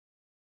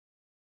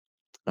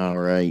All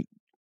right.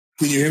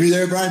 Can you hear me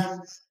there,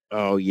 Brian?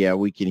 Oh yeah,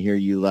 we can hear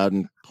you loud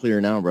and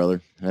clear now,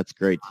 brother. That's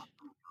great.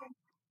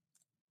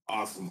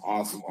 Awesome,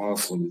 awesome,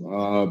 awesome.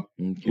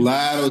 Okay.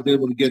 Glad I was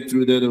able to get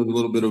through there. There was a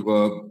little bit of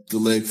a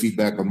delay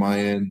feedback on my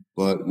end,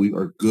 but we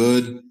are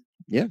good.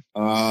 Yeah.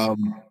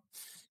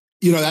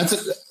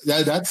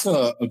 That's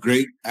a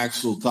great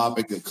actual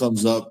topic that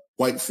comes up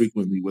quite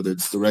frequently, whether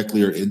it's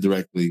directly or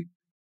indirectly.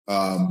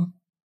 Um,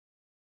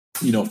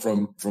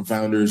 from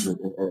founders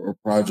or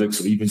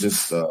projects, or even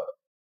just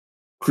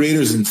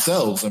creators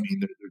themselves. I mean,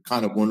 they're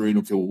kind of wondering,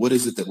 okay, well, what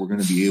is it that we're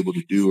going to be able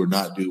to do or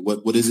not do?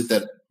 What is it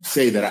that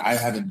say that I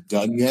haven't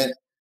done yet,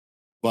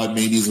 but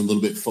maybe is a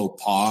little bit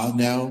faux pas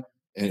now,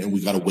 and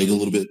we got to wait a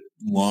little bit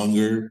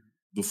longer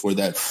before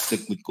that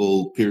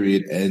cyclical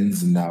period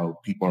ends, and now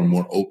people are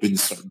more open to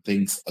certain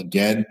things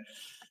again.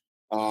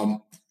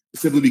 Um,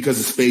 Simply because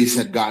the space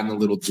had gotten a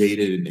little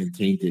jaded and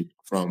tainted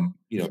from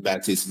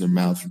bad taste in their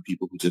mouth from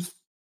people who just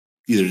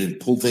either didn't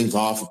pull things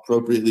off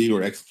appropriately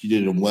or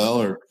executed them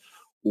well,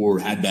 or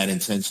had bad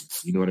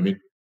intentions. You know what I mean?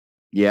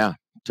 Yeah,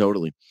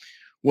 totally.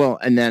 Well,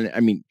 and then I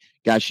mean,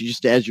 gosh, you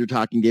just as you're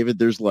talking, David,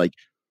 there's like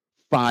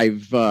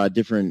five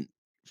different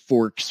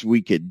forks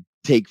we could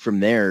take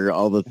from there.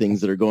 All the things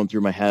that are going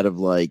through my head of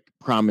like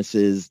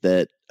promises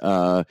that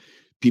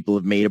people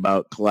have made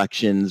about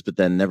collections, but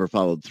then never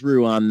followed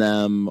through on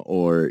them,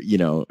 or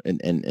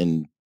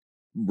and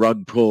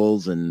rug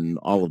pulls and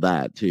all of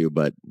that too.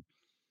 But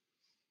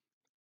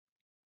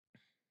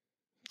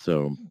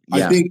so I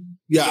yeah. think,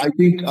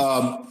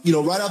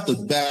 right off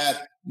the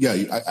bat,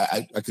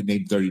 yeah, I could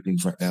name 30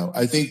 things right now.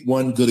 I think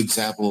one good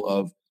example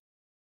of,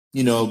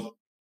 you know,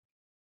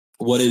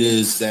 what it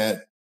is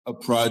that a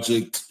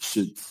project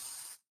should,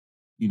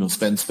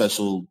 spend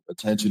special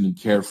attention and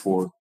care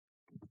for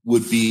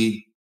would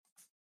be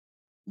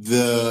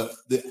the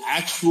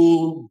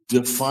actual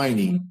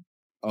defining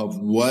of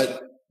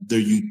what their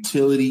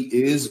utility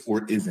is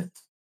or isn't.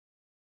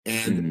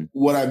 And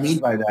what I mean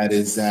by that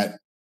is that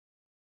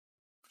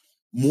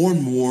more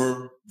and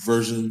more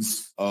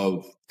versions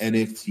of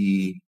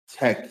NFT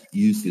tech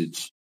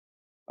usage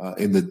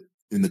in the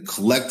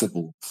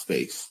collectible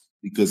space,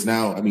 because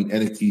now, I mean,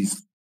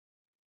 NFTs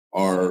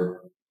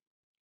are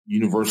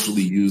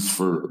universally used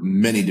for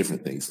many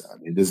different things. I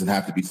mean, it doesn't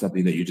have to be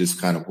something that you're just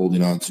kind of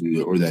holding on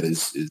to, or that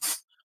is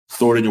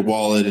stored in your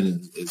wallet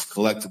and is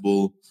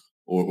collectible,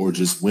 or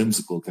just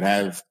whimsical. It could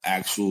have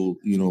actual,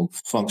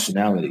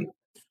 functionality.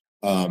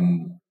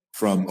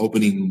 From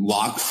opening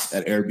locks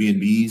at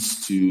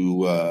Airbnbs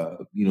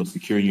to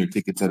securing your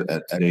tickets at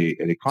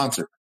a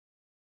concert.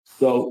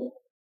 So,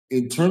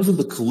 in terms of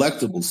the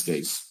collectible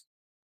space,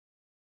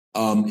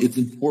 it's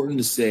important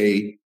to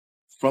say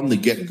from the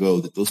get-go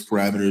that those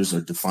parameters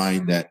are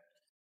defined. That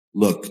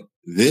look,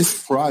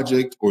 this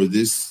project or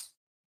this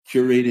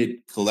curated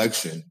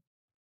collection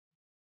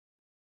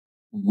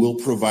will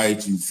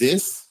provide you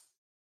this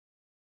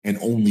and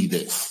only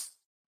this.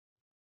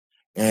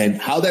 And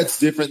how that's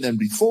different than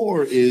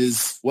before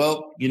is,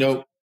 well,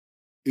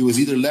 it was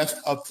either left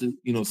up to,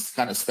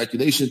 kind of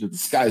speculation that the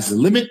sky's the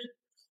limit,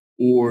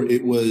 or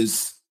it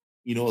was,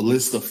 a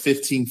list of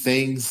 15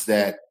 things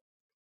that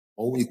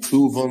only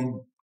two of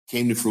them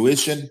came to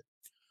fruition,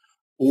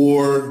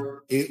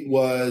 or it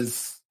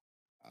was,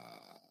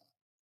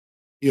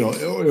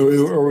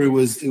 or it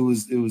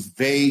was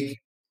vague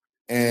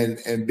and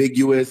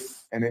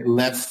ambiguous, and it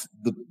left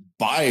the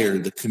buyer,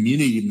 the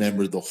community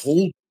member, the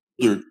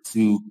holder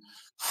to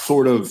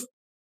sort of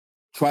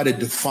try to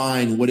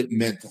define what it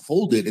meant to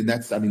hold it. And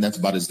that's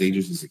about as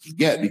dangerous as it can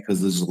get,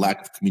 because there's a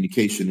lack of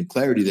communication and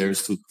clarity there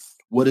as to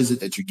what is it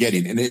that you're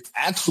getting. And it's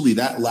actually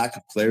that lack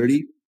of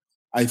clarity,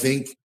 I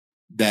think,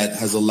 that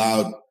has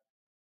allowed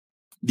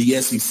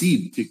the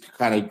SEC to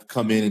kind of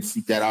come in and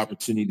seek that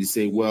opportunity to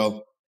say,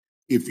 well,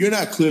 if you're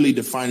not clearly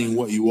defining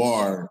what you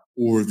are,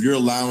 or if you're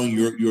allowing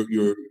your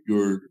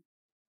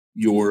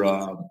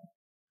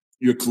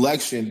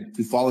collection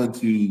to fall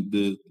into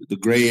the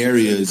gray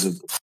areas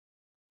of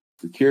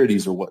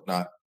securities or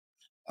whatnot,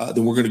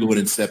 then we're going to go ahead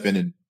and step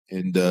in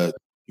and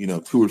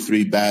two or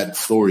three bad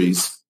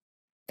stories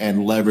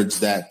and leverage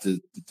that to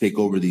take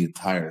over the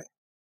entire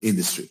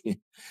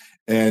industry.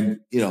 And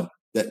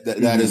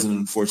that is an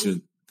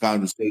unfortunate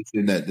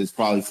conversation that is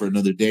probably for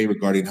another day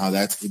regarding how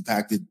that's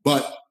impacted.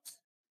 But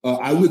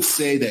I would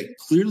say that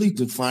clearly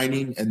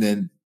defining, and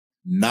then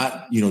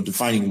not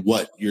defining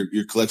what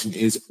your collection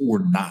is or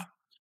not,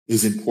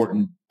 is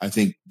important, I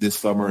think, this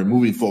summer and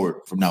moving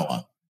forward from now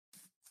on.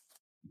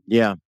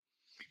 Yeah.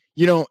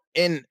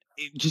 And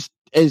just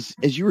as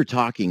you were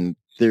talking,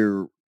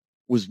 there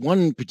was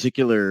one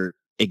particular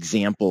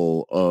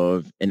example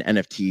of an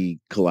NFT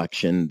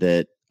collection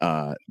that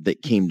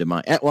that came to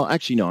mind. Well,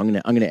 actually, no, I'm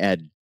gonna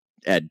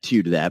add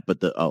two to that,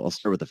 but I'll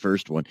start with the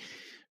first one,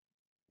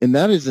 and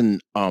that is an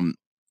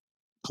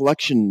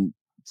collection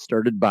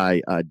started by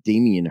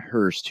Damien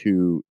Hirst,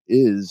 who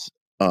is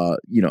a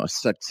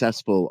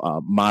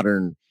successful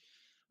modern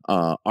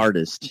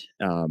artist,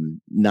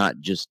 not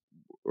just,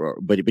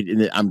 but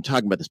I'm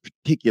talking about this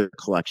particular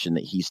collection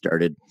that he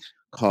started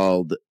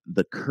called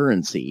The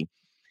Currency.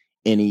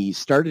 and he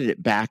started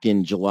it back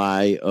in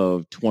July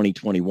of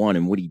 2021.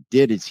 And what he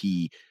did is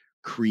he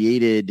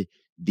created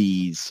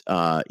these.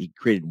 He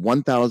created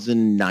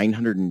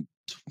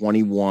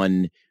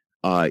 1,921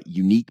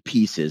 unique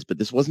pieces, but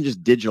this wasn't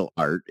just digital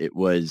art. It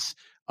was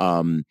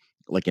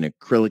like an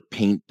acrylic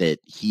paint that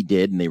he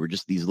did, and they were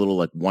just these little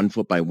like 1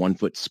 foot by 1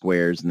 foot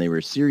squares, and they were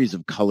a series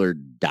of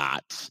colored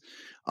dots.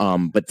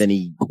 But then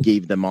he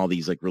gave them all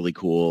these like really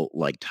cool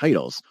like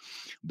titles.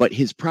 But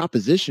his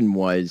proposition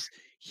was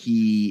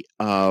he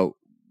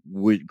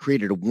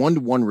created a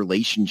one-to-one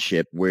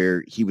relationship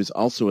where he was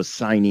also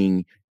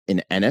assigning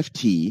an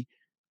NFT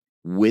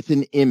with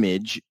an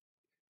image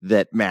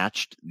that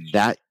matched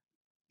that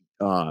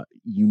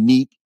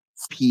unique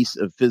piece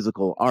of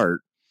physical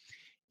art.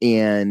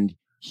 And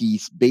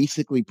he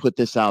basically put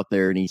this out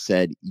there, and he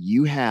said,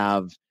 you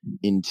have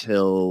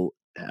until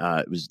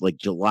it was like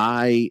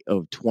July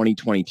of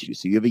 2022.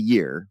 So you have a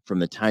year from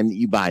the time that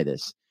you buy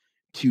this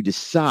to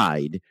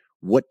decide,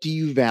 what do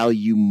you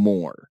value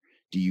more?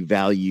 Do you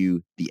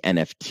value the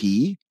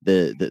NFT,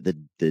 the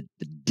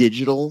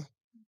digital,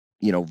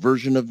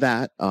 version of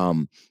that,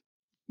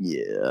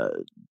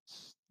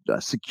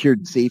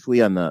 secured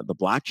safely on the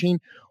blockchain,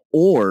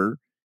 or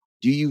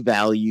do you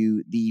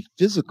value the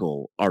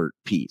physical art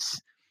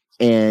piece?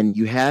 And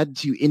you had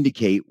to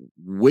indicate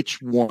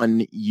which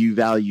one you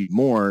valued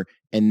more.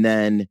 And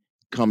then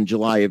come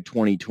July of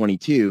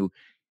 2022,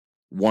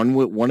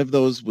 one of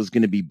those was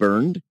going to be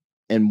burned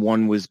and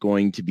one was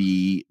going to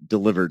be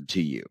delivered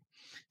to you.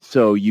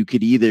 So you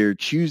could either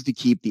choose to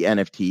keep the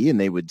NFT and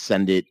they would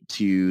send it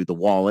to the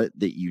wallet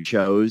that you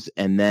chose,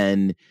 and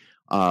then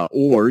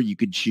or you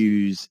could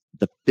choose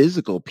the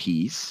physical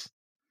piece,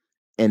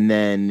 and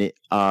then they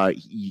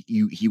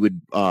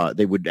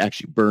would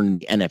actually burn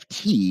the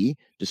NFT,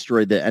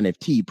 destroy the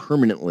NFT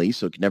permanently,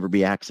 so it could never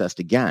be accessed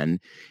again,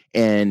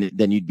 and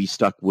then you'd be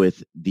stuck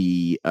with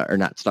or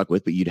not stuck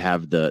with, but you'd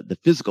have the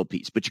physical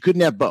piece, but you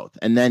couldn't have both.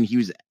 And then he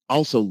was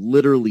also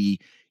literally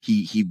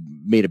he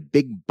made a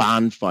big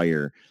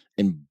bonfire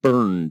and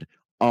burned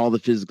all the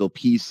physical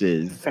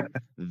pieces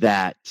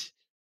that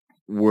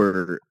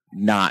were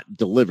not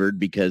delivered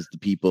because the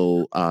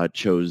people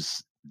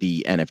chose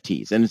the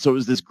NFTs. And so it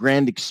was this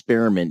grand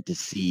experiment to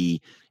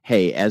see,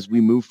 hey, as we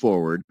move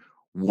forward,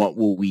 what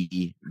will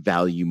we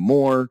value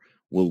more?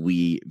 Will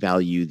we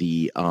value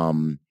the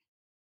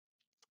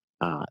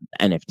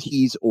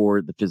NFTs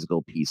or the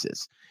physical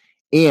pieces?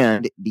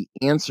 And the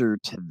answer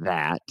to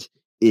that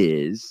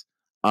is,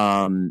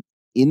 in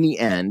the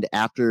end,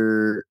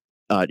 after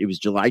it was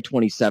July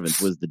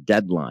 27th was the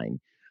deadline.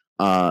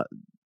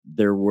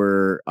 There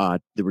were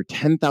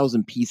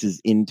 10,000 pieces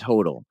in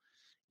total,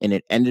 and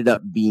it ended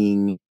up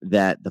being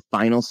that the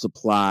final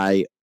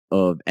supply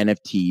of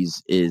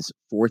NFTs is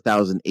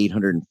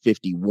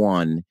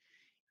 4,851,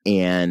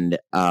 and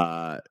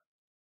right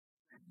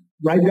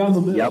down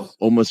the middle. Yep,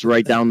 almost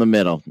right down the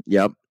middle.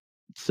 Yep.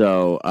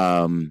 So,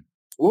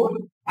 well,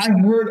 I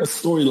heard a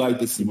story like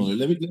this similar.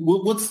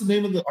 What's the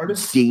name of the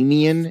artist?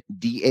 Damien,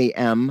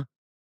 Damien,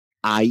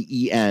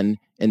 and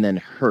then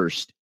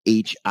Hirst,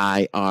 Hirst,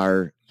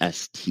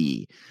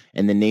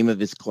 and the name of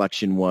his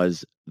collection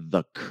was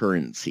The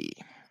Currency.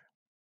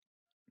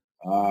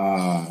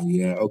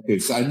 Yeah. Okay.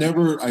 So I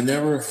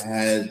never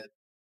had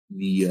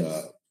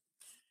the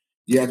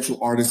actual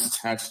artist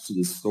attached to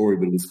the story,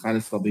 but it was kind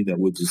of something that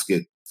would just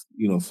get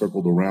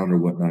circled around or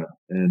whatnot.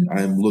 And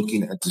I'm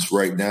looking at this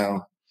right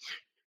now.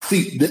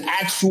 See, the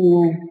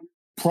actual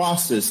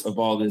process of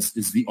all this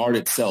is the art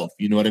itself.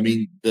 You know what I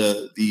mean?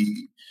 The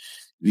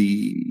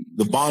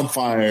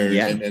bonfire,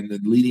 yeah, and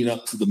then leading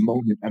up to the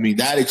moment. I mean,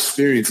 that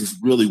experience is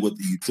really what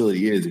the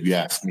utility is, if you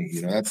ask me.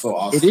 That's so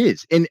awesome. It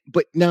is.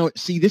 But now,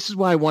 see, this is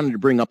why I wanted to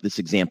bring up this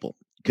example,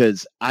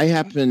 because I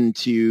happen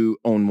to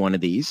own one of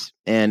these.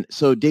 And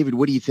so, David,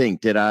 what do you think?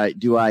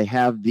 Do I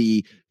have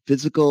the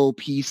physical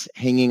piece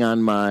hanging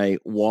on my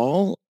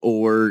wall,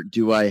 or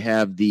do I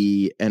have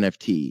the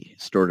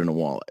NFT stored in a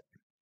wallet?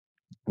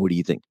 What do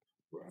you think?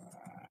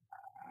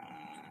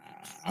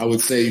 I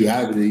would say you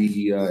have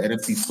the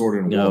NFT stored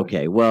in a wallet.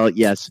 Okay. Well,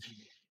 yes,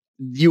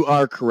 you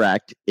are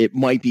correct. It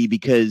might be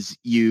because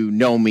you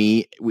know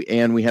me,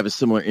 and we have a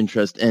similar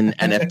interest in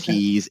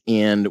NFTs,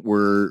 and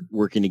we're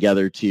working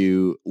together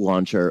to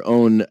launch our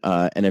own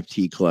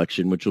NFT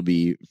collection, which will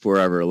be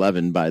Forever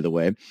 11, by the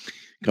way.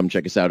 Come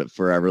check us out at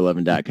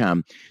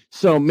forever11.com.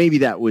 So maybe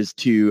that was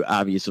too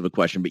obvious of a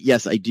question, but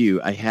yes, I do.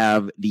 I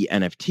have the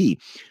NFT.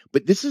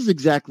 But this is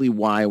exactly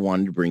why I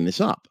wanted to bring this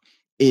up,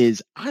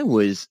 is I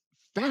was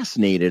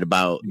fascinated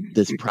about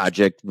this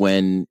project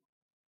when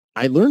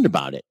I learned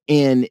about it.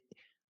 And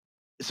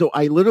so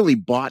I literally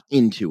bought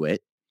into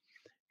it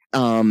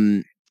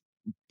about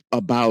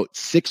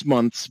 6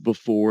 months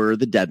before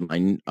the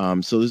deadline.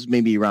 So this is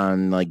maybe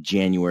around like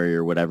January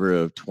or whatever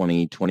of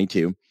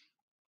 2022.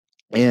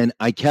 And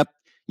I kept,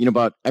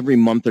 about every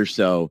month or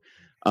so,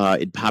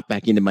 it'd pop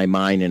back into my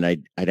mind, and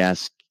I'd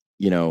ask,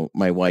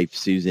 my wife,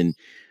 Susan,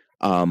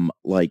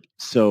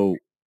 so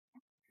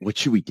what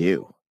should we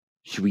do?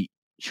 Should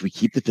should we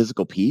keep the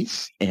physical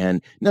piece?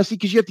 And now see,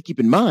 because you have to keep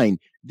in mind,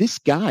 this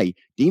guy,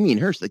 Damien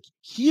Hirst, like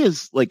he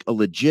is like a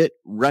legit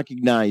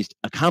recognized,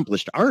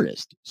 accomplished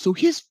artist. So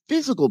his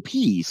physical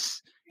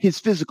pieces,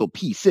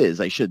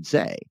 I should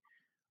say,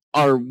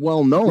 are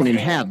well known and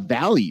have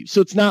value.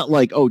 So it's not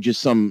like, oh,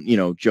 just some,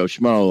 Joe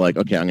Schmo, like,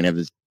 okay, I'm gonna have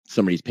this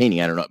somebody's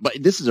painting. I don't know. But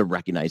this is a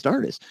recognized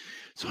artist.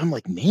 So I'm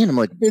like, man,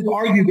 it's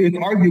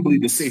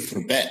arguably the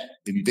safer bet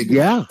if you think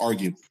about it.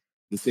 Arguably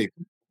the safer.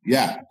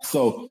 Yeah.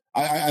 So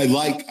I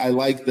like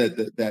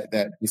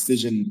that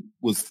decision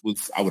was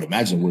I would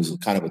imagine was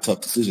kind of a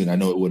tough decision. I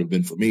know it would have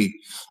been for me,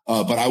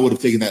 but I would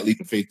have taken that leap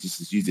of faith just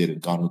as you did and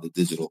gone with the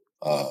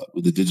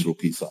digital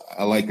piece.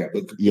 I like that.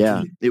 But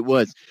yeah, it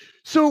was.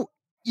 So,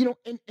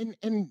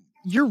 and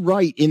you're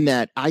right in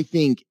that I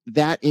think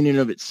that in and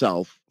of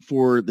itself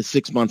for the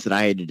 6 months that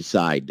I had to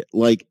decide,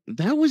 like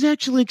that was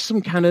actually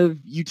some kind of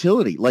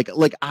utility. Like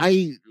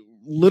I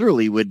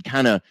literally would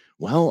kind of,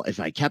 well, if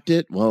I kept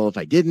it, well, if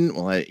I didn't,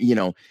 well,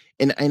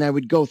 and I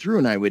would go through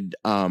and I would,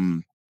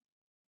 kind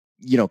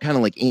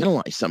of like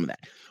analyze some of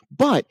that.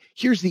 But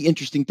here's the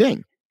interesting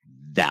thing.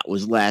 That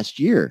was last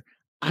year.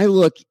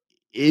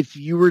 If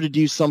you were to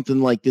do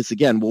something like this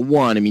again, well,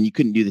 one, I mean, you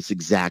couldn't do this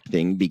exact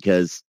thing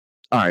because,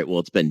 all right, well,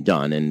 it's been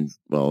done. And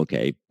well,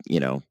 okay,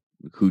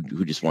 who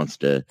just wants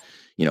to,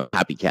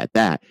 copycat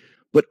that.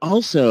 But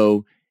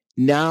also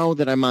now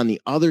that I'm on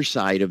the other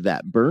side of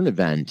that burn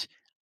event,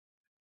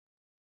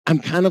 I'm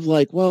kind of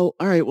like, well,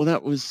 all right, well,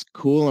 that was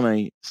cool. And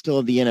I still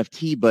have the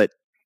NFT, but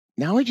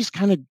now I just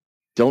kind of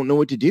don't know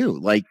what to do.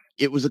 Like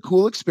it was a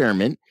cool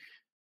experiment,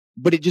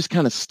 but it just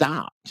kind of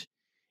stopped.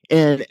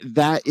 And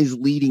that is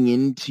leading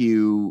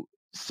into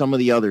some of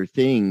the other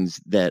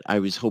things that I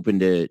was hoping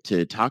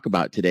to talk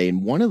about today.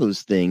 And one of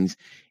those things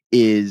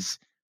is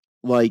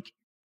like,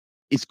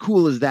 as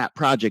cool as that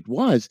project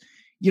was,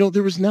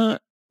 there was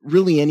not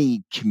really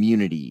any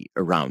community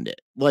around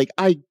it. Like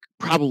I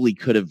probably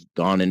could have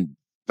gone and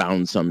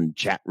found some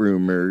chat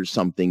room or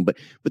something, but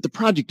the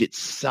project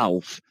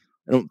itself,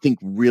 I don't think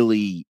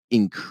really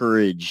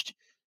encouraged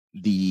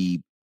the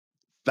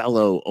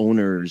fellow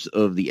owners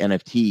of the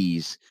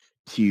NFTs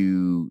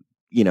to,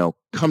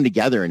 come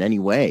together in any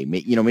way,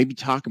 maybe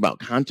talk about,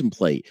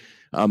 contemplate,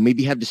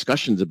 maybe have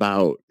discussions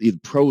about the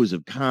pros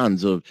of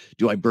cons of,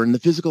 do I burn the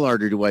physical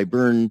art or do I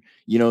burn,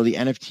 the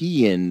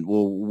NFT? And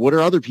well, what are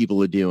other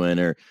people doing?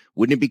 Or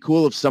wouldn't it be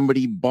cool if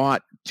somebody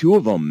bought two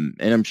of them?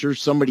 And I'm sure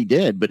somebody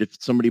did, but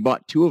if somebody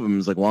bought two of them,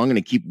 it's like, well, I'm going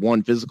to keep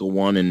one physical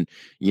one and,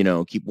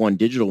 keep one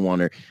digital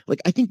one. Or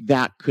like, I think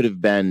that could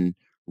have been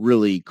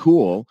really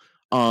cool.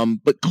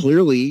 But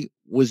clearly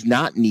was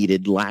not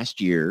needed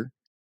last year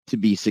to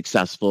be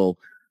successful.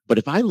 But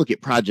if I look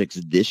at projects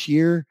this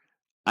year,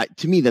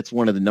 to me, that's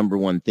one of the number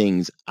one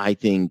things I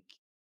think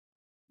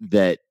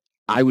that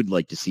I would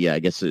like to see, I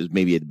guess is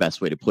maybe the best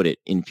way to put it,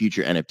 in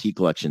future NFT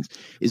collections,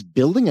 is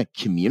building a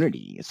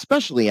community,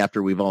 especially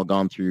after we've all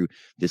gone through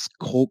this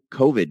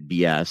COVID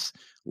BS.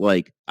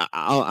 Like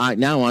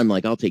now I'm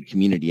like, I'll take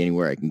community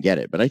anywhere I can get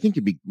it. But I think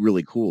it'd be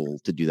really cool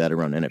to do that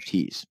around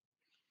NFTs.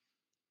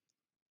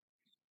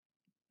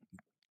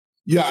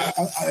 Yeah,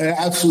 I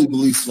absolutely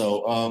believe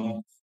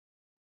so.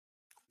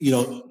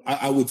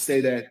 I would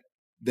say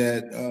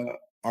that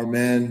our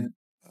man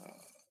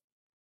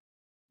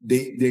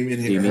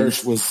Damien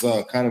Hirst was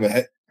kind of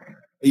ahead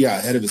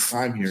of his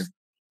time here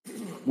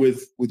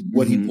with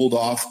what he pulled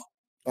off.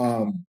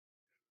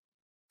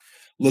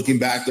 Looking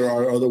back, there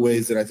are other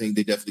ways that I think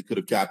they definitely could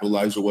have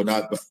capitalized or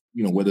whatnot, but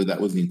whether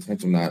that was the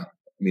intent or not,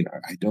 I mean,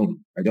 I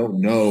don't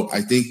know.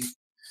 I think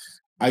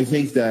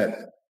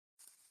that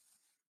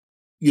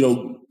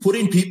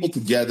putting people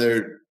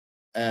together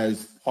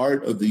as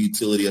part of the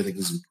utility, I think,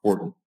 is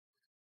important.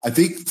 I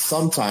think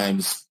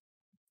sometimes,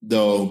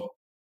 though,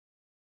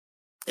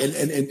 and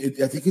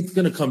I think it's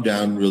going to come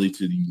down really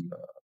to the,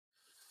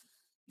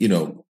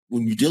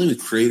 when you're dealing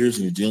with creators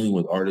and you're dealing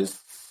with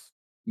artists,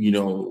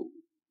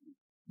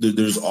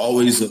 there's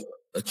always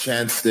a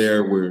chance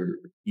there where,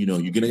 you're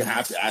going to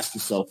have to ask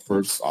yourself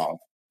first off,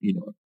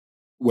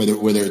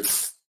 whether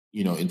it's,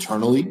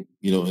 internally,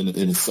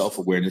 in a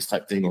self-awareness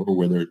type thing, or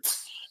whether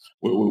it's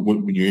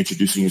when you're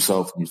introducing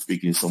yourself and you're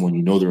speaking to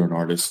someone, they're an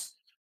artist,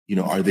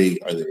 are they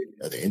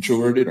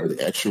introverted? Are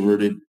they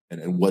extroverted?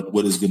 And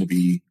what is going to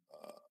be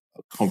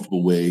a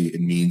comfortable way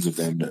and means of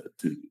them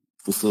to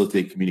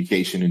facilitate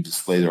communication and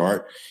display their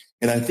art?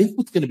 And I think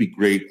what's going to be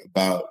great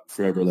about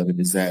Forever 11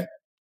 is that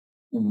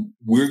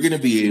we're going to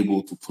be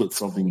able to put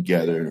something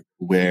together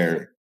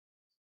where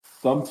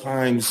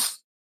sometimes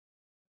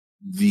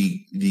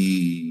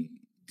the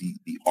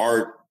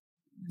art,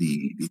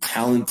 the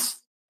talent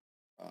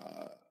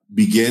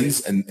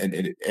begins and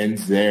it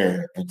ends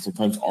there. And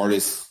sometimes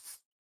artists,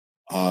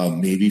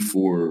 maybe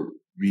for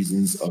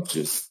reasons of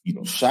just,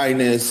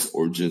 shyness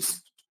or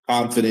just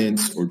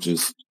confidence, or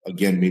just,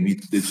 again, maybe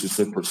it's just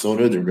a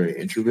persona. They're very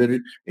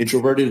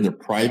introverted and they're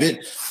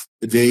private.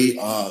 They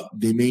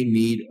may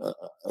need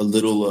a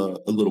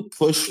little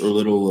push or a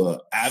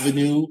little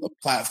avenue, a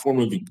platform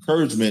of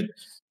encouragement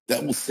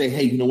that will say,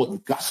 hey, you know what?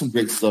 We've got some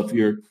great stuff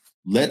here.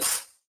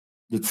 Let's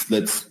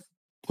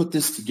put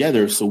this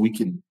together so we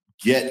can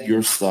get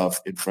your stuff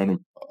in front of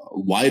a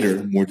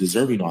wider, more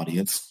deserving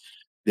audience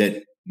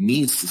that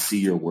needs to see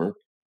your work,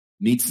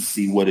 needs to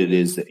see what it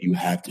is that you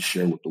have to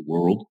share with the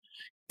world.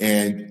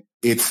 And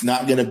it's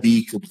not going to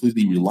be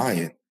completely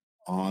reliant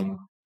on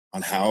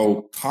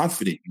how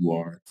confident you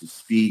are to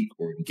speak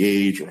or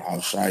engage, or how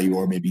shy you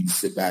are. Maybe you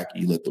sit back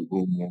and you let the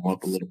room warm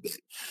up a little bit,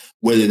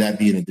 whether that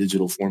be in a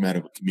digital format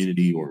of a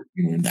community or,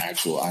 in the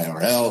actual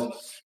IRL.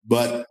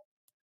 But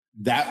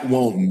that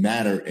won't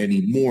matter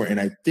anymore. And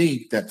I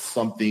think that's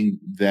something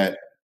that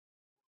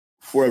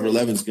Forever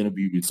 11 is going to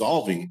be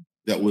resolving.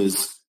 That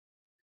was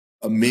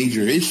a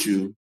major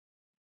issue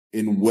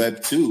in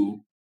Web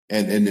 2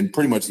 and in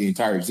pretty much the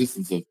entire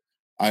existence of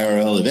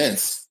IRL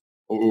events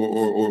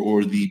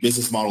or the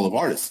business model of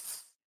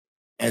artists.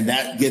 And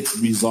that gets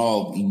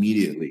resolved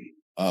immediately.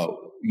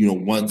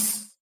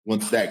 Once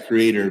that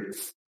creator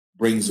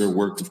brings their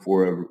work to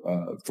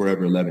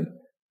Forever 11,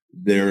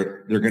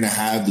 they're going to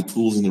have the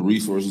tools and the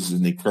resources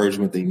and the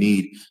encouragement they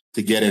need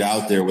to get it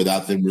out there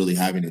without them really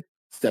having to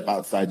step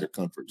outside their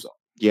comfort zone.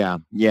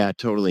 Yeah,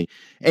 totally.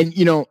 And,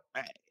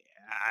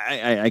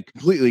 I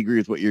completely agree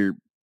with what you're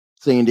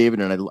saying,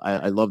 David. And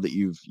I love that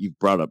you've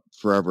brought up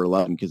Forever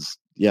 11, because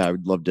I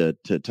would love to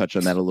touch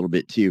on that a little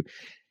bit too.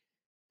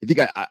 I think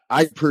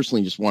I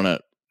personally just want to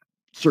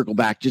circle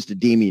back just to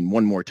Damien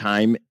one more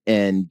time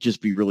and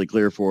just be really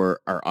clear for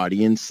our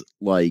audience.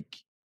 Like,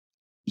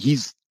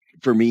 he's,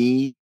 for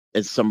me,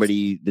 as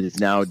somebody that is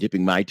now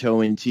dipping my toe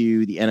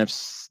into the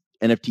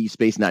NFT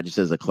space, not just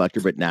as a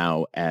collector, but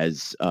now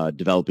as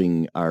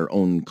developing our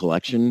own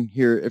collection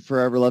here at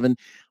Forever 11.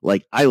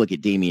 Like, I look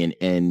at Damien,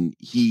 and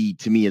he,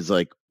 to me, is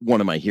like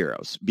one of my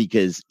heroes,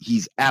 because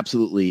he's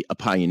absolutely a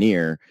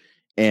pioneer,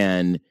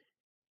 and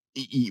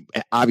he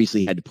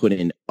obviously had to put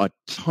in a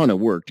ton of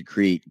work to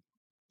create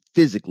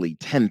physically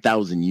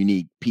 10,000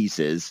 unique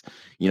pieces.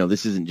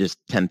 This isn't just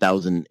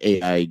 10,000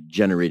 AI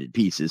generated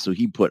pieces. So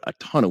he put a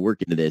ton of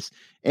work into this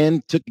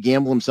and took a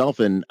gamble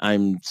himself. And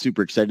I'm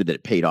super excited that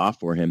it paid off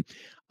for him.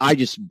 I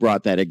just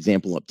brought that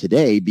example up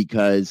today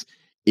because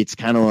it's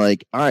kind of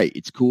like, all right,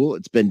 it's cool.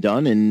 It's been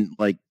done. And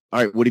like,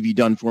 all right, what have you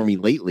done for me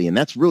lately? And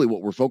that's really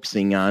what we're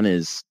focusing on,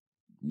 is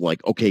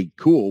like, okay,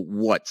 cool.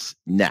 What's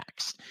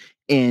next?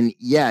 And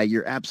yeah,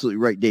 you're absolutely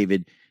right,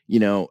 David.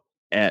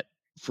 At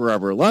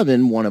Forever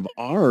 11, one of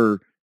our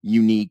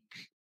unique,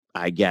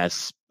 I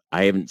guess,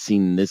 I haven't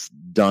seen this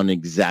done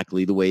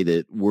exactly the way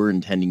that we're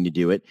intending to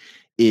do it,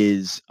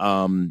 is,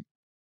 our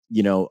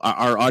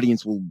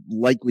audience will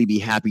likely be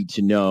happy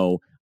to know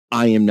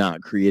I am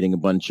not creating a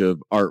bunch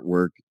of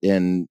artwork.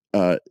 And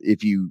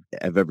if you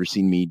have ever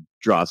seen me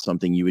draw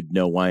something, you would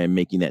know why I'm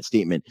making that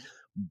statement.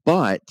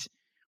 But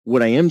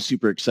what I am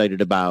super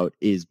excited about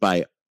is,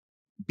 by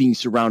being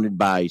surrounded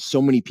by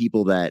so many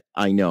people that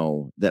I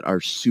know that are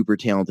super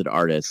talented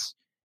artists,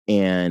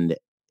 and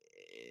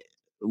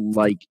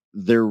like,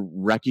 they're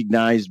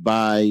recognized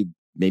by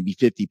maybe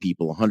 50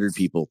 people, 100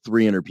 people,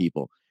 300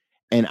 people.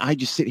 And I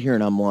just sit here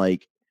and I'm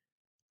like,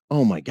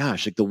 oh my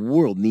gosh, like, the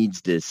world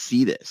needs to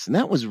see this. And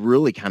that was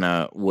really kind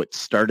of what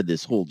started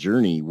this whole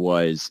journey,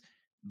 was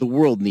the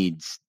world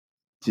needs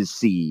to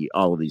see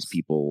all of these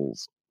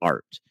people's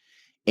art.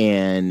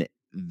 And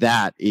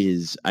that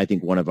is, I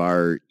think, one of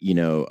our,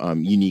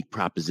 unique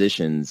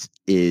propositions,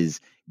 is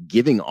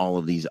giving all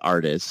of these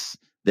artists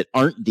that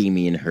aren't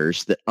Damien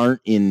Hirst, that aren't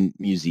in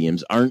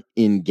museums, aren't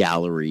in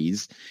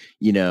galleries,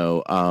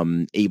 able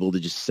to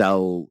just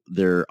sell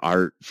their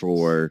art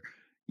for,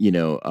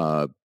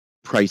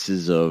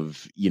 prices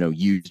of,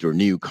 used or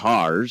new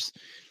cars.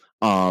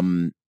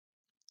 And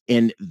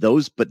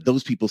those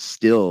people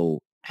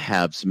still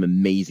have some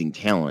amazing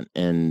talent.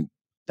 And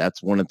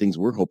that's one of the things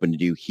we're hoping to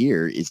do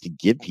here, is to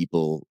give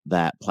people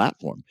that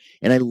platform.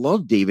 And I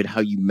love, David,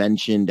 how you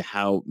mentioned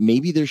how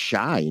maybe they're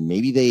shy, and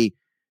maybe they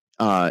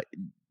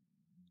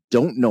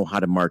don't know how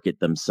to market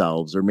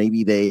themselves, or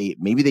maybe they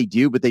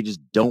do, but they just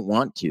don't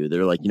want to.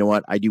 They're like, you know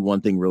what, I do one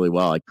thing really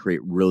well. I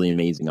create really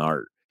amazing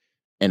art,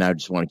 and I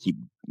just want to keep,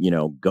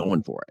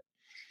 going for it.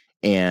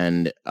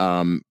 And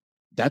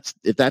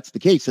if that's the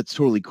case, that's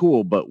totally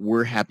cool. But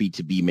we're happy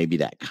to be maybe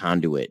that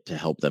conduit to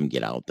help them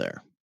get out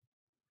there.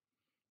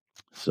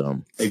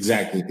 So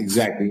exactly.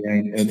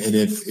 And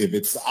if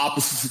it's the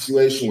opposite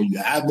situation where you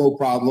have no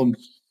problem,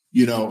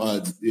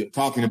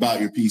 talking about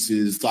your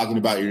pieces, talking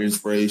about your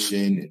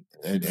inspiration,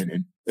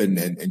 and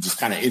just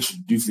kind of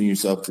introducing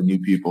yourself to new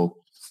people,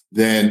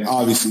 then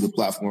obviously the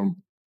platform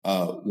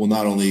will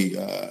not only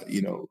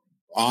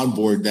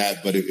onboard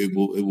that, but it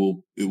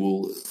will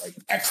like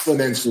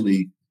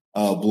exponentially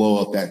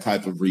blow up that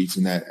type of reach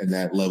and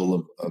that level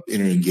of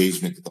inner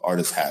engagement that the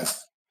artist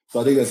has. So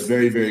I think that's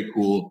very, very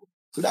cool.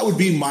 So that would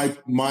be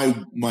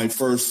my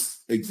first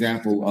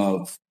example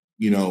of,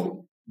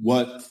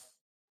 what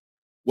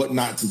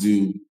not to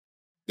do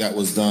that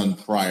was done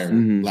prior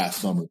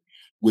last summer,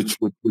 which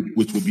would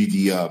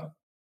be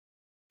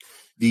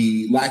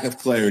the lack of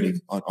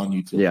clarity on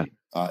utility.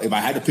 Yeah. If I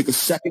had to pick a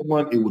second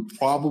one, it would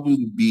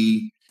probably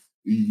be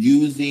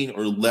using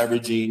or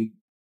leveraging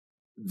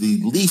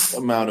the least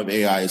amount of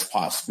AI as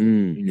possible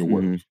in your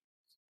work.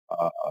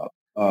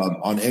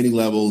 on any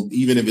level,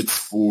 even if it's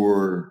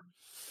for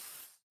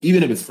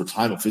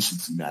time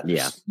efficiency matters.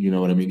 Yeah. You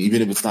know what I mean?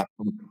 Even if it's not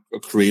from a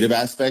creative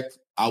aspect,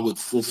 I would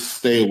still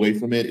stay away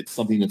from it. It's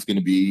something that's going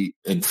to be,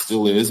 and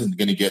still is, and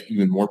going to get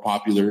even more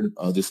popular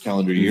this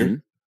calendar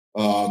year.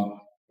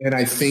 And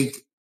I think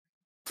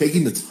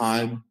taking the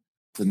time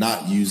to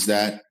not use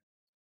that,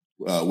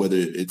 whether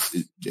it's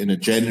in a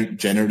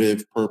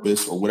generative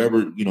purpose or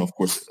whatever, of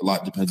course, a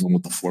lot depends on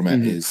what the format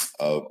is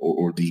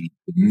or the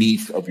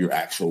niche of your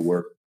actual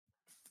work,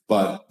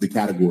 but the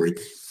category.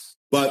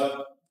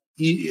 But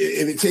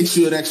if it takes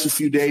you an extra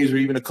few days or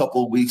even a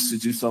couple of weeks to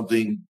do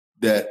something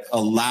that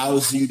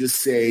allows you to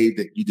say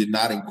that you did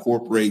not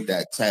incorporate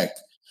that tech,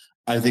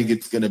 I think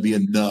it's going to be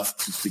enough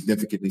to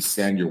significantly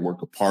stand your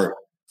work apart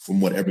from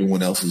what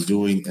everyone else is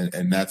doing.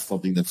 And that's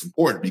something that's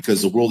important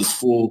because the world is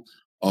full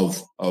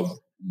of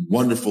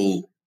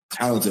wonderful,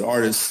 talented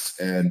artists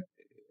and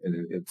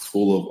it's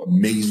full of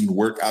amazing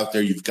work out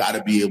there. You've got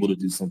to be able to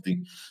do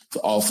something to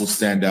also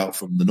stand out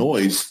from the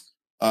noise.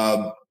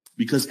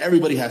 Because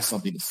everybody has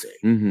something to say.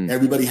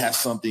 Everybody has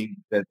something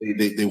that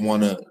they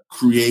want to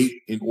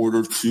create in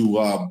order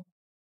to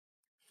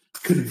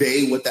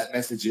convey what that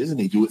message is, and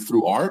they do it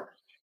through art.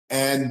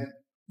 And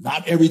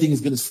not everything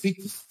is going to speak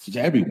to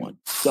everyone.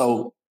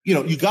 So,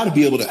 you got to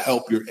be able to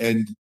help your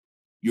end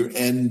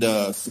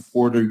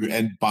supporter, your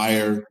end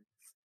buyer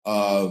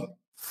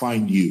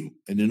find you.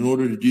 And in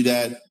order to do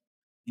that,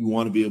 you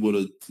want to be able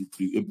to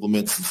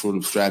implement some sort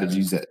of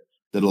strategies that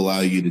allow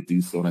you to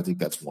do so. And I think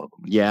that's one of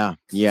them.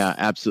 Yeah,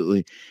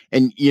 absolutely.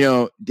 And,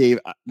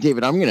 David,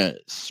 I'm going to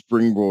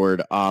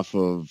springboard off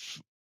of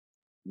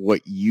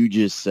what you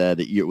just said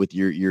with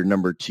your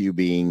number two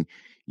being,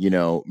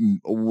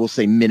 we'll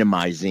say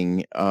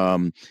minimizing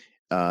the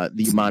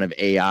amount of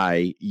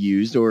AI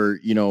used or,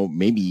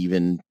 maybe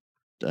even,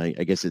 I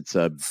guess it's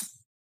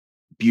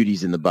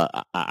beauty's in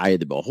the eye of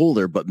the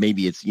beholder, but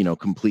maybe it's,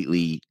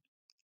 completely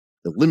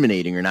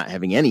eliminating or not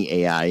having any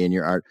AI in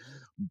your art.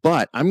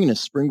 But I'm going to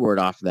springboard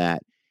off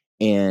that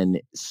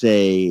and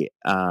say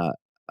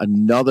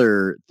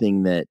another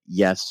thing that,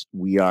 yes,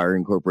 we are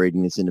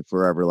incorporating this into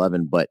Forever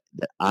 11, but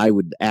that I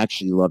would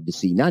actually love to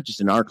see, not just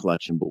in our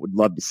collection, but would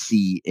love to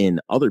see in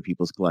other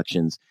people's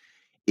collections,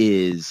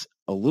 is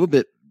a little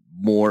bit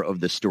more of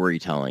the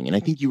storytelling. And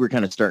I think you were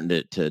kind of starting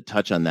to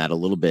touch on that a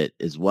little bit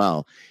as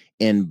well.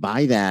 And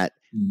by that,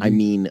 I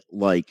mean,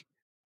 like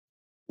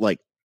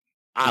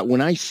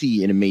when I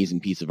see an amazing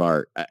piece of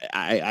art,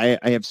 I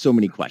have so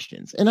many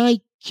questions, and I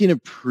can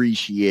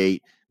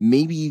appreciate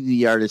maybe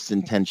the artist's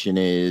intention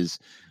is,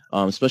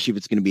 especially if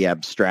it's going to be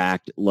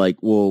abstract, like,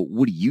 well,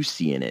 what do you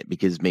see in it?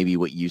 Because maybe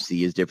what you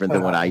see is different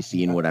than what I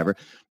see and whatever.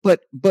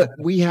 But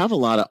we have a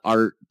lot of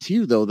art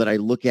too, though, that I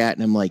look at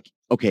and I'm like,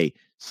 okay,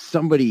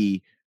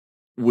 somebody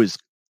was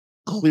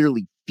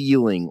clearly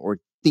feeling or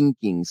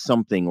thinking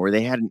something, or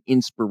they had an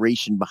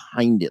inspiration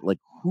behind it. Like,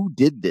 who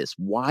did this?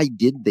 Why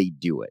did they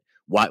do it?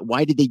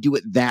 Why did they do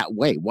it that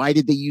way? Why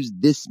did they use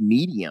this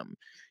medium?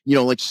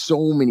 Like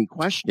so many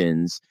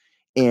questions.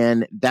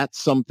 And that's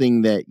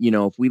something that,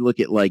 if we look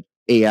at like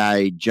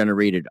AI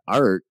generated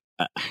art,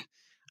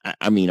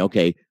 I mean,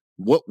 okay,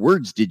 what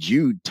words did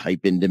you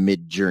type into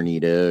Midjourney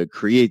to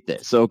create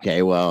this?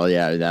 Okay, well,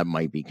 yeah, that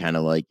might be kind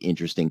of like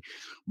interesting.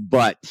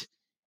 But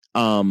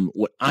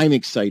what I'm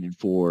excited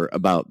for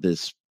about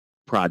this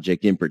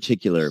project in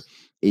particular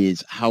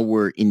is how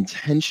we're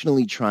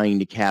intentionally trying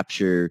to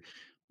capture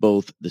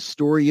both the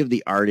story of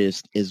the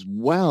artist as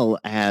well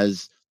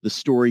as the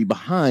story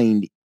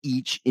behind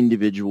each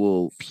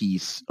individual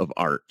piece of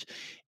art.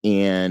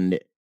 And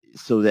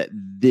so that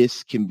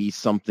this can be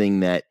something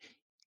that,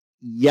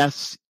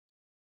 yes,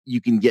 you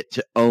can get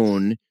to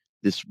own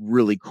this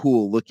really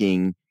cool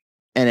looking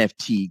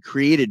NFT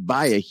created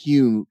by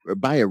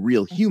a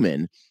real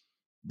human,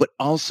 but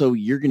also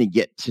you're going to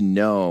get to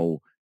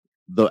know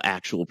the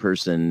actual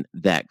person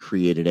that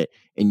created it,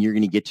 and you're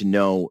going to get to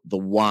know the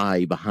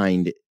why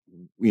behind,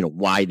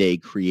 why they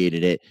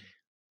created it,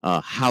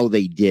 how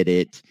they did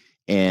it,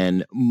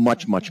 and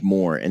much, much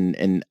more.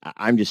 And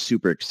I'm just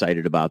super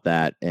excited about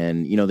that.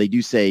 And, they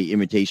do say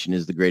imitation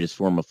is the greatest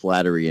form of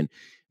flattery. And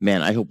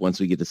man, I hope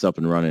once we get this up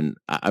and running,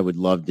 I would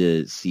love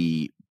to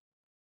see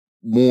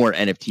more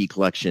NFT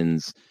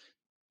collections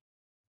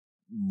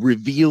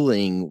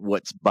revealing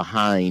what's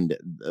behind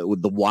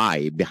the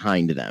why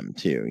behind them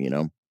too,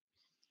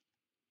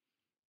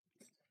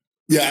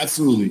 Yeah,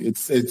 absolutely.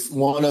 It's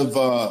one of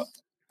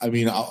I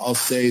mean, I'll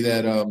say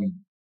that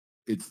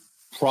it's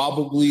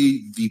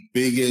probably the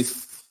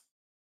biggest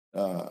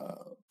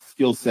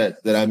skill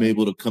set that I'm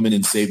able to come in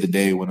and save the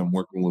day when I'm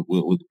working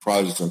with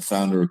projects on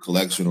founder or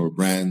collection or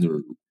brand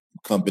or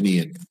company.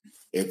 And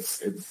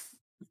it's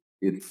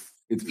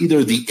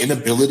either the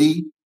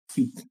inability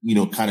to,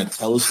 kind of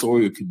tell a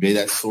story or convey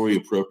that story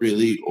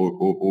appropriately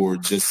or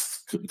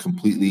just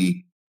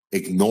completely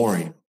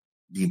ignoring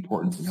the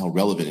importance and how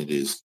relevant it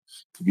is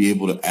to be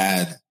able to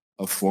add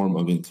a form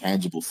of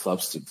intangible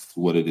substance to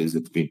what it is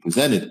that's being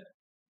presented.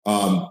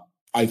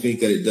 I think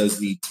that it does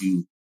need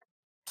to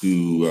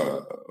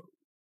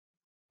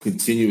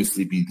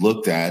continuously be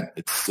looked at.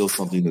 It's still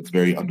something that's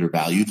very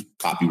undervalued,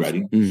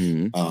 copywriting.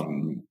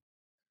 Mm-hmm.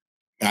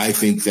 I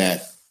think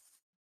that,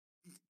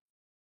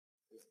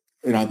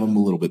 and I'm a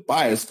little bit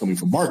biased coming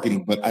from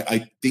marketing, but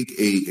I think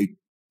a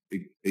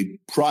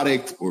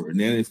product or an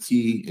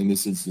NFT, in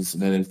this instance,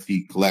 an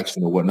NFT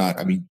collection or whatnot,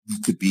 I mean,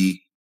 you could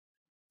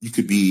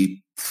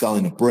be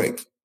selling a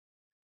brick.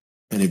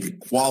 And if your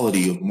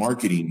quality of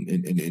marketing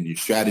and your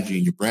strategy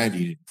and your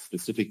branding, and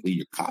specifically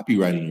your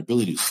copywriting, your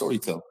ability to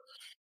storytell,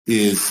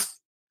 is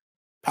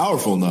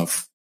powerful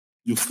enough,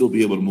 you'll still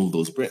be able to move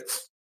those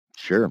bricks.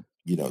 Sure.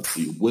 So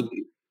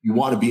you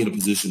want to be in a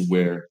position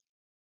where,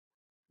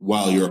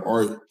 while your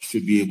art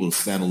should be able to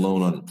stand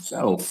alone on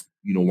itself,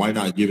 why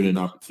not give it an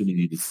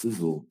opportunity to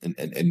sizzle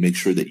and make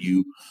sure that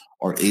you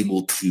are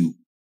able to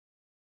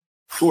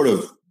sort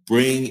of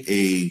bring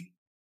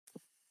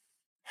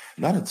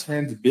not a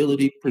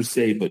tangibility per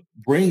se, but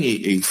bring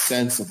a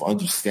sense of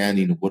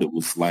understanding of what it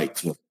was like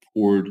to have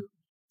poured,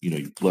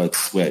 your blood,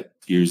 sweat,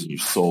 tears, and your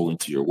soul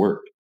into your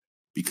work,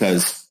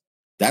 because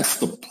that's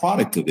the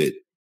product of it.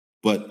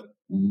 But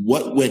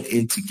what went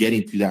into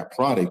getting to that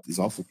product is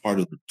also part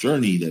of the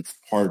journey. That's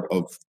part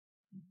of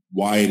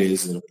why it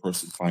is that a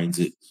person finds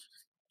it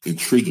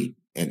intriguing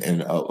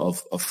and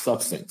of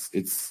substance.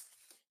 It's,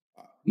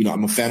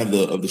 I'm a fan of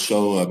the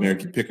show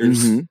American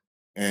Pickers. Mm-hmm.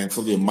 And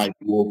something that Mike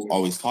Wolf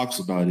always talks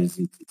about is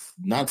it's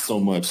not so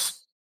much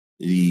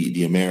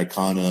the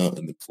Americana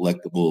and the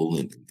collectible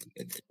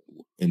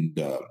and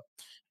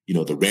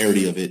the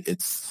rarity of it.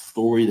 It's the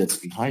story that's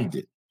behind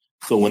it.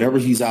 So whenever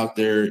he's out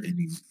there and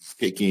he's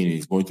picking and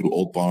he's going through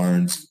old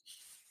barns,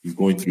 he's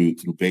going through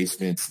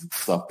basements and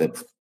stuff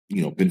that's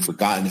been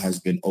forgotten, has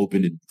been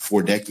opened in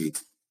 4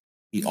 decades,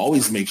 he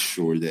always makes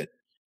sure that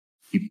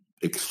he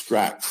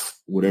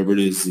extracts whatever it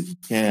is that he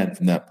can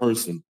from that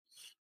person.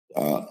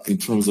 In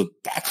terms of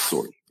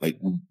backstory, like,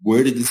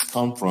 where did this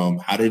come from?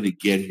 How did it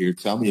get here?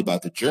 Tell me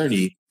about the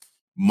journey.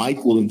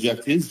 Mike will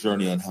inject his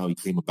journey on how he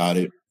came about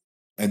it,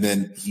 and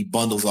then he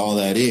bundles all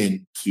that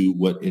in to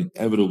what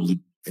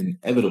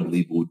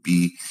inevitably would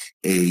be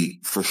a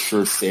for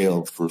sure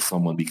sale for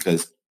someone,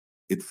 because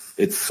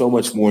it's so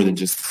much more than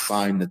just the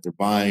sign that they're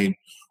buying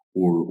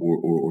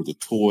or the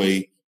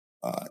toy.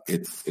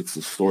 It's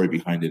the story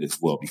behind it as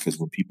well, because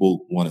when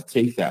people want to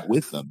take that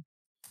with them,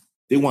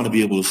 they want to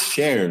be able to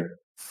share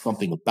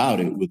something about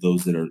it with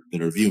those that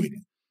are viewing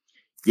it.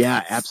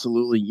 Yeah,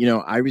 absolutely.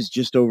 I was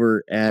just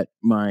over at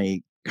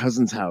my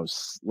cousin's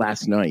house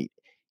last night,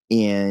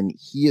 and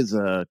he is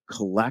a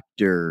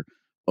collector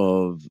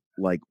of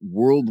like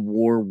World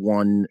War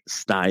I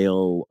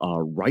style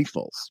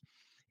rifles.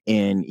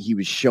 And he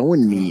was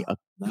showing me a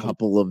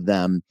couple of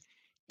them,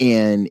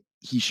 and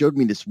he showed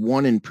me this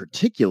one in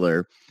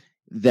particular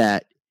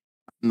that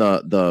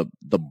the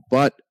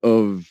butt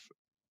of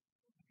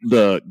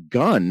the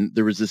gun,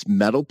 there was this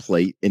metal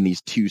plate and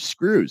these 2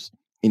 screws,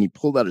 and he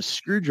pulled out a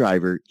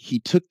screwdriver. He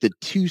took the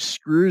 2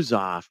 screws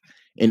off,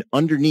 and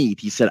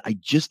underneath he said,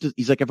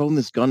 he's like, I've owned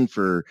this gun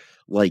for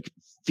like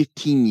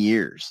 15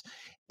 years.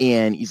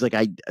 And he's like,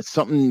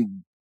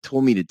 something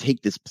told me to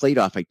take this plate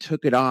off. I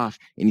took it off,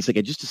 and he's like,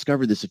 I just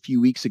discovered this a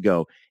few weeks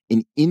ago.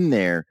 And in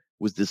there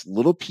was this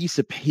little piece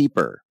of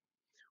paper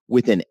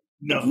with an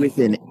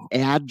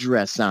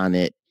address on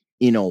it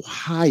in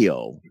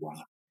Ohio.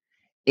 Wow.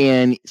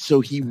 And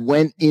so he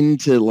went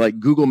into like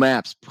Google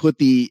Maps, put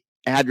the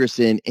address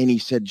in, and he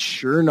said,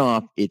 sure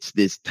enough, it's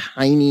this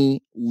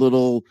tiny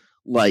little,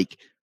 like,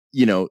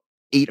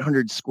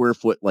 800 square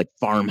foot, like,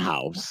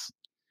 farmhouse.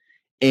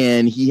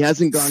 And he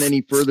hasn't gone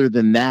any further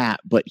than that,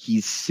 but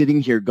he's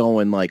sitting here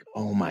going like,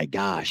 oh my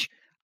gosh,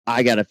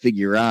 I got to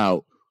figure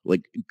out,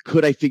 like,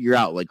 could I figure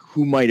out like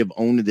who might have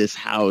owned this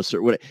house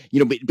or what,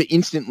 but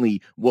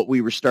instantly what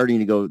we were starting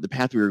to go, the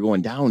path we were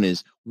going down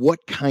is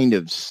what kind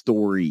of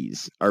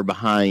stories are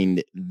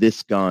behind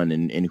this gun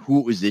and who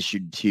it was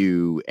issued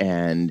to,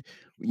 and,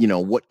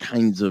 what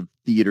kinds of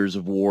theaters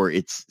of war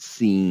it's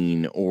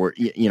seen, or,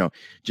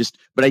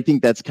 but I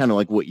think that's kind of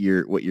like what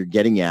you're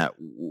getting at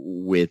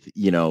with,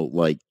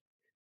 like,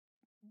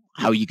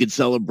 how you could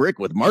sell a brick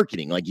with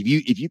marketing. Like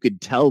if you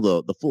could tell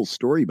the full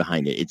story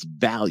behind it, its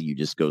value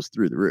just goes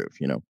through the roof,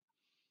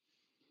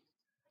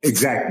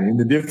 Exactly. And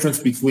the difference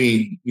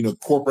between,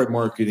 corporate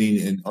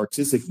marketing and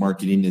artistic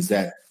marketing is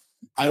that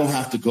I don't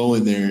have to go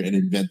in there and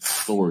invent the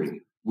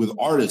story. With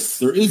artists,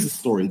 there is a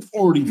story. It's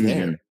already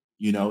there.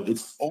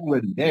 It's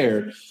already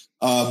there.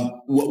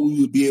 What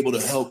we would be able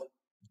to help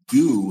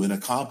do and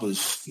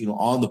accomplish,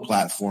 on the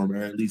platform,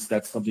 or at least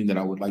that's something that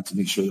I would like to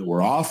make sure that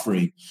we're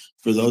offering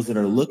for those that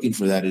are looking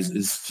for that, is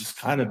just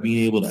kind of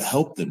being able to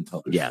help them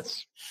tell their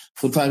story.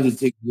 Sometimes it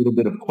takes a little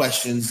bit of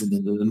questions and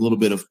then a little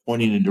bit of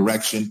pointing in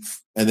direction.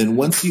 And then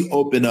once you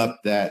open up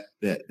that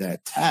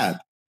tab,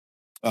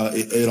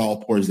 it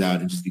all pours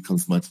out and just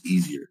becomes much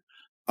easier.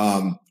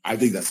 I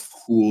think that's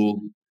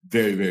cool.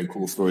 Very, very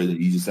cool story that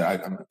you just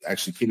said. I'm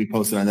actually keeping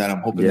posted on that.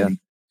 I'm hoping that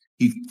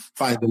he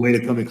finds a way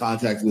to come in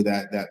contact with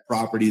that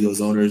property,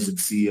 those owners, and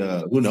see,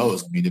 who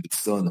knows? I mean, if it's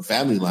still in the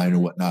family line or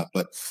whatnot,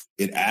 but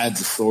it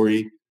adds a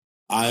story.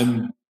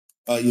 I'm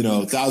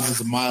thousands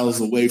of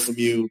miles away from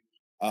you,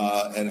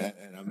 and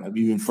I'm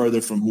even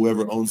further from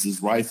whoever owns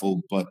this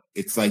rifle. But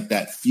it's like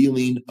that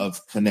feeling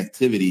of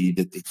connectivity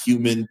that the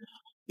human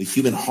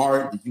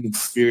heart, the human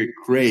spirit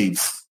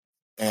craves.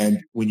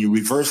 And when you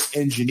reverse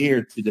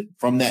engineer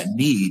from that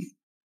need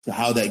to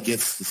how that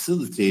gets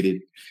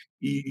facilitated,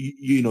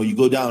 you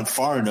go down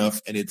far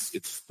enough, and it's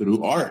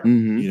through art.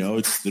 Mm-hmm.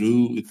 It's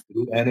through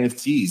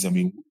NFTs. I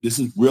mean, this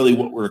is really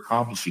what we're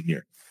accomplishing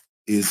here.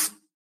 Is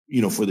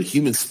for the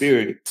human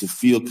spirit to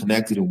feel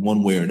connected in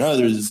one way or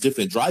another. There's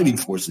different driving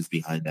forces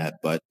behind that,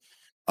 but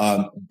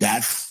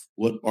that's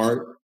what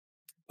art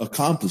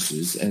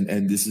accomplishes.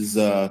 And this is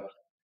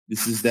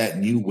that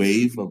new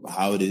wave of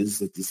how it is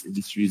that this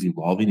industry is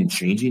evolving and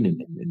changing,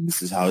 and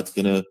this is how it's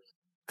going to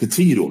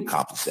continue to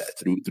accomplish that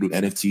through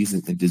NFTs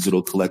and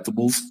digital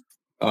collectibles.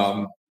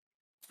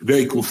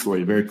 Very cool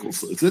story. Very cool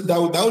story. So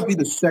that would be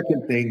the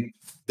second thing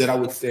that I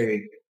would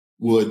say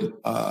would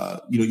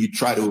you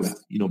try to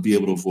be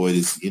able to avoid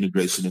is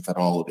integration, if at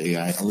all, of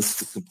AI, unless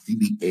it's a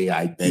completely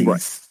AI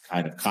based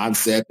kind of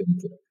concept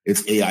and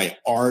it's AI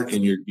art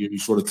and you're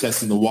sort of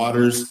testing the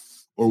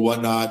waters or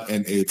whatnot,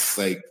 and it's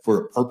like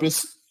for a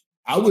purpose.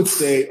 I would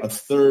say a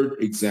third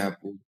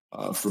example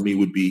for me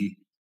would be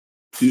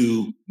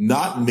to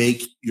not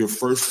make your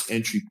first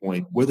entry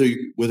point, whether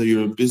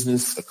you're a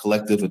business, a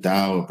collective, a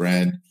DAO, a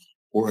brand,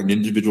 or an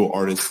individual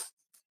artist,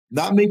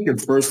 not make your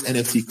first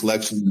NFT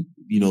collection,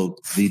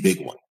 the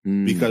big one.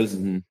 Because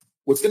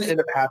what's going to end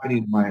up happening,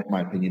 in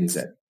my opinion, is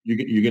that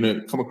you're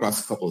going to come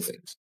across a couple of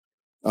things.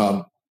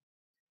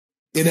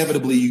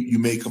 Inevitably, you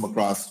may come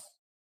across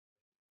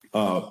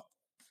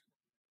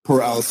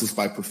paralysis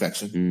by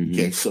perfection. Mm-hmm.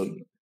 Okay, so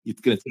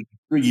it's going to take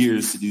 3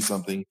 years to do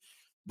something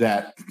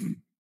that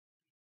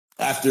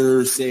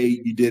after, say,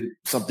 you did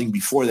something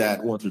before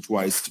that once or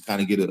twice to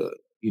kind of get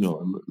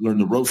learn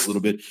the ropes a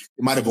little bit,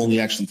 it might have only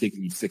actually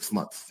taken you 6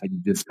 months had you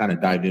just kind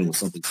of dived in with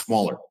something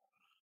smaller.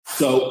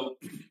 So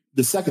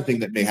the second thing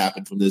that may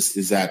happen from this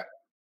is that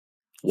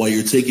while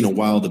you're taking a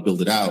while to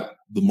build it out,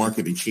 the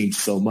market may change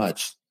so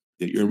much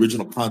that your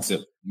original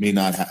concept may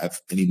not have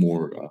any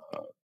more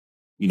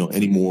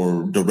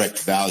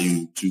direct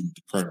value to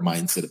the current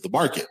mindset of the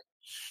market,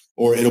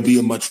 or it'll be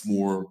a much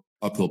more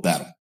uphill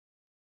battle.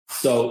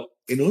 So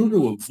in order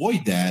to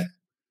avoid that,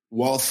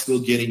 while still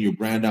getting your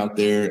brand out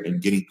there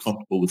and getting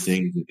comfortable with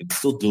things and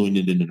still doing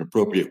it in an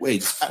appropriate way,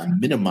 just kind of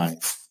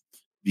minimize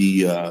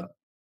the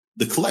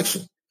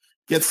collection.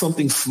 Get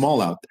something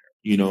small out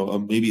there,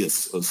 maybe a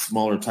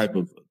smaller type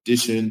of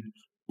edition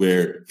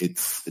where it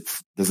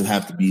doesn't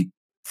have to be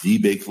the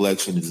big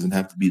collection. It doesn't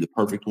have to be the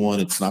perfect one.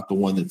 It's not the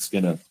one that's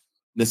going to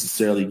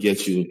necessarily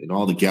get you in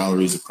all the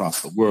galleries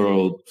across the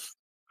world,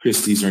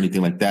 Christie's or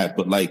anything like that,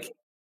 but like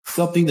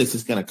something that's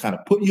just going to kind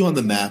of put you on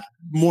the map.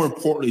 More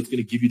importantly, it's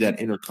going to give you that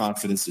inner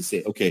confidence to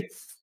say, okay,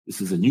 this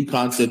is a new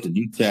concept, a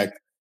new tech.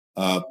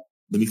 Let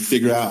me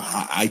figure out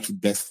how I can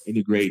best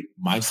integrate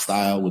my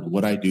style with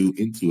what I do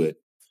into it,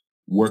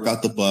 work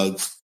out the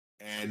bugs.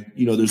 And,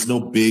 there's no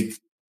big,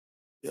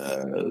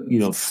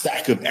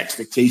 stack of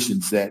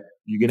expectations that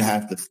you're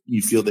going to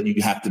you feel that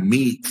you have to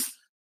meet,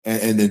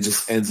 and then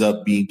just ends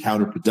up being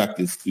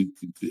counterproductive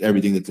to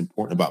everything that's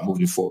important about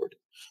moving forward.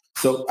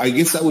 So I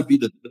guess that would be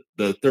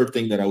the third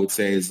thing that I would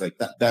say is like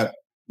that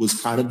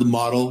was kind of the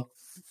model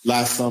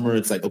last summer.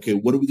 It's like, okay,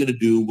 what are we going to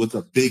do? What's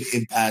a big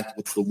impact?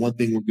 What's the one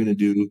thing we're going to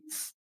do?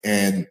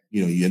 And,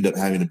 you end up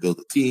having to build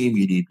a team.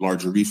 You need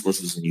larger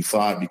resources than you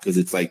thought, because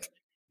it's like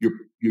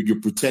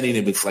you're pretending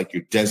if it's like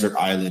your desert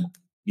island,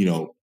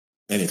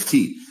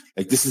 NFT.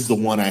 Like, this is the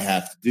one I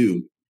have to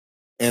do.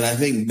 And I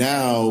think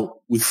now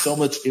with so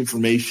much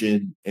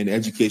information and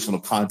educational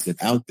content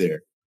out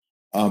there,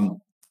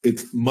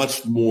 it's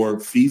much more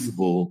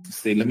feasible to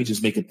say, let me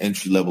just make an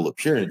entry-level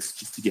appearance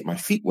just to get my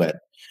feet wet.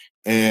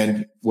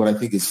 And what I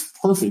think is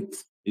perfect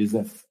is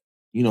that,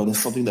 that's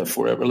something that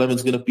Forever 11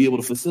 is going to be able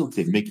to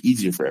facilitate, make it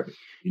easier for everyone.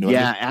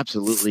 Yeah,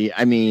 absolutely.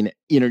 I mean,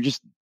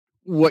 just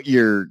what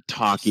you're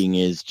talking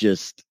is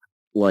just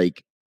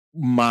like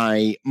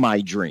my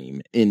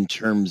dream in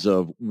terms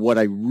of what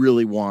I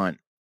really want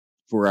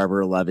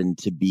Forever 11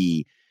 to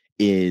be,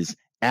 is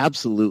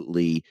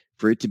absolutely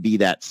for it to be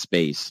that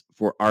space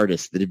for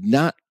artists that have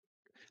not,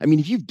 I mean,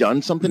 if you've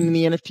done something in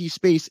the NFT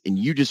space and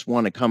you just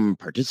want to come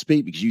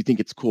participate because you think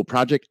it's a cool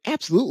project,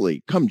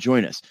 absolutely come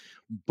join us.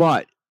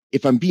 But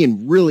if I'm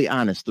being really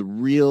honest, the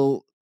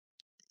real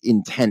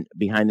intent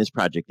behind this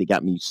project that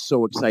got me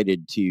so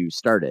excited to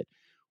start it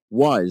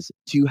was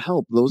to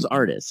help those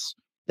artists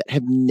that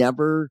have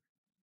never,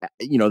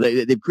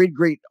 they've created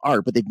great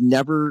art, but they've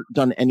never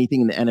done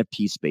anything in the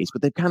NFT space,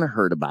 but they've kind of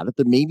heard about it.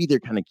 Maybe they're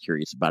kind of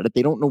curious about it.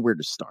 They don't know where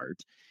to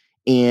start.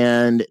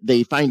 And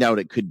they find out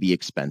it could be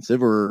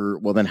expensive, or,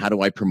 well, then how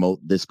do I promote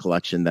this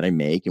collection that I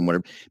make and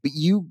whatever. But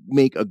you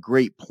make a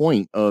great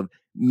point of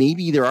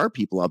maybe there are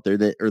people out there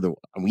that,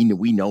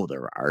 we know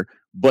there are,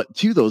 but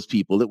to those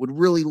people that would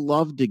really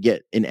love to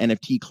get an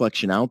NFT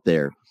collection out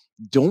there,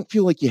 don't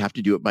feel like you have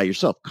to do it by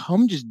yourself.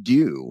 Come just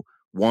do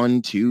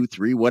 1, 2,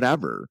 3,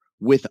 whatever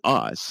with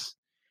us.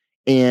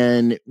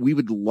 And we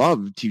would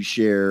love to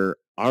share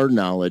our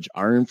knowledge,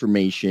 our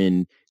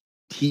information,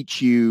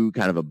 teach you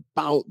kind of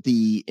about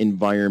the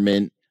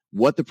environment,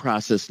 what the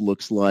process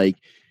looks like.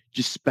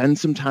 Just spend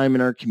some time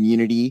in our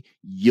community.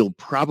 You'll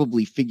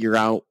probably figure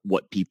out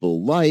what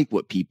people like,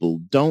 what people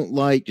don't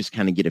like, just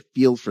kind of get a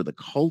feel for the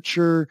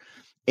culture.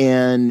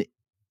 And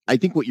I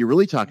think what you're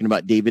really talking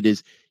about, David,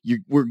 is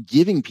we're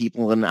giving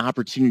people an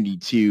opportunity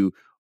to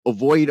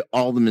avoid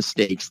all the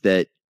mistakes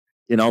that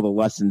and all the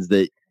lessons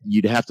that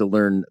you'd have to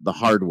learn the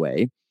hard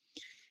way.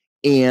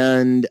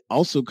 And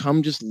also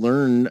come just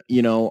learn,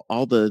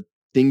 all the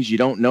things you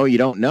don't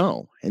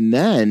know. And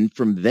then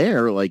from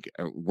there, like,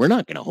 we're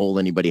not going to hold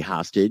anybody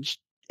hostage.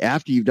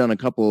 After you've done a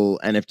couple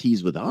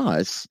NFTs with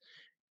us,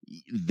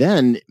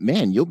 then,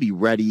 man, you'll be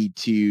ready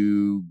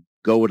to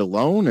go it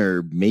alone,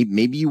 or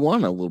maybe you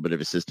want a little bit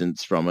of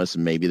assistance from us,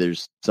 and maybe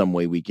there's some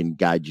way we can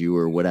guide you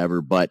or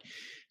whatever. But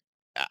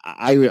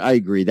I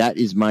agree. That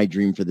is my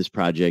dream for this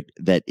project,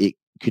 that it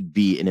could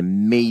be an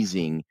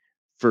amazing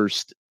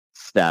first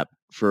step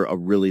for a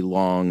really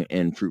long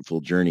and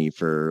fruitful journey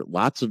for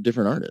lots of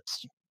different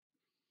artists.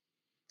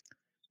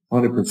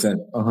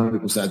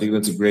 100%. I think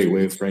that's a great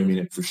way of framing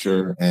it, for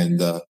sure.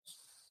 And,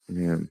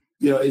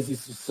 it's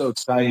just so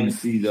exciting to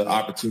see the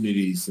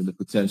opportunities and the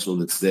potential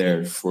that's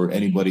there for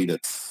anybody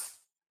that's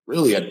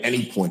really at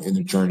any point in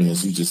the journey.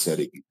 As you just said,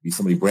 it could be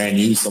somebody brand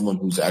new, someone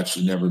who's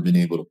actually never been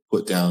able to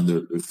put down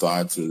their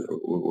thoughts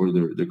or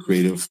their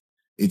creative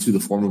into the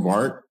form of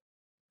art.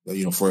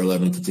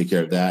 411 can take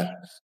care of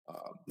that.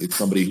 It's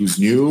somebody who's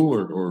new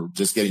or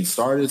just getting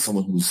started,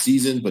 someone who's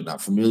seasoned but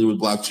not familiar with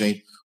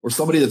blockchain, or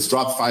somebody that's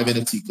dropped 5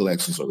 NFT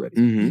collections already.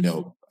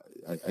 Mm-hmm.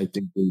 I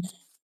think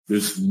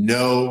there's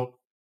no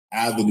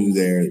avenue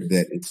there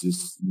that it's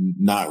just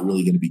not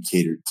really going to be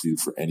catered to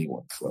for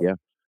anyone. So, yeah.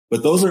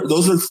 But those are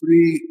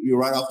 3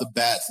 right off the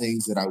bat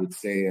things that I would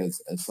say as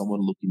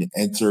someone looking to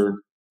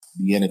enter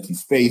the NFT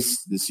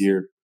space this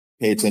year,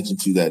 pay attention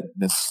to that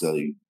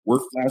necessarily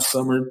worked last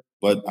summer,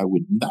 but I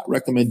would not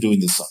recommend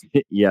doing this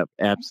summer. Yep,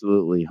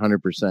 absolutely,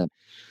 100%.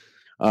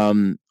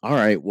 All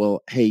right,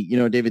 well, hey,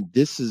 David,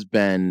 this has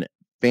been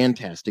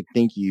fantastic.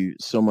 Thank you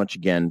so much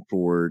again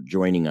for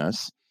joining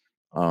us.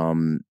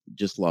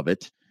 Just love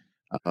it.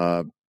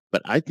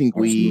 But I think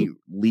we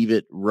leave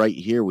it right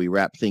here. We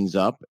wrap things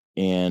up,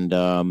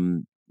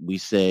 and we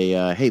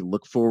say, hey,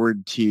 look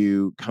forward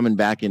to coming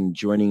back and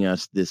joining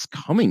us this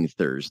coming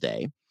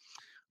Thursday,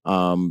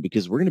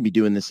 because we're going to be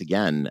doing this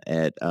again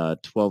at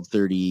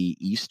 12:30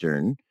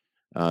 Eastern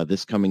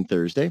this coming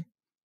Thursday,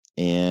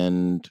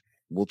 and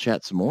we'll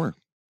chat some more.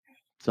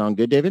 Sound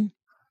good, David?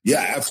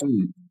 Yeah,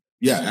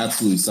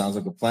 absolutely. Sounds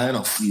like a plan.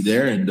 I'll see you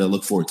there and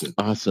look forward to it.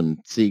 Awesome.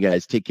 See you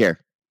guys. Take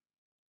care.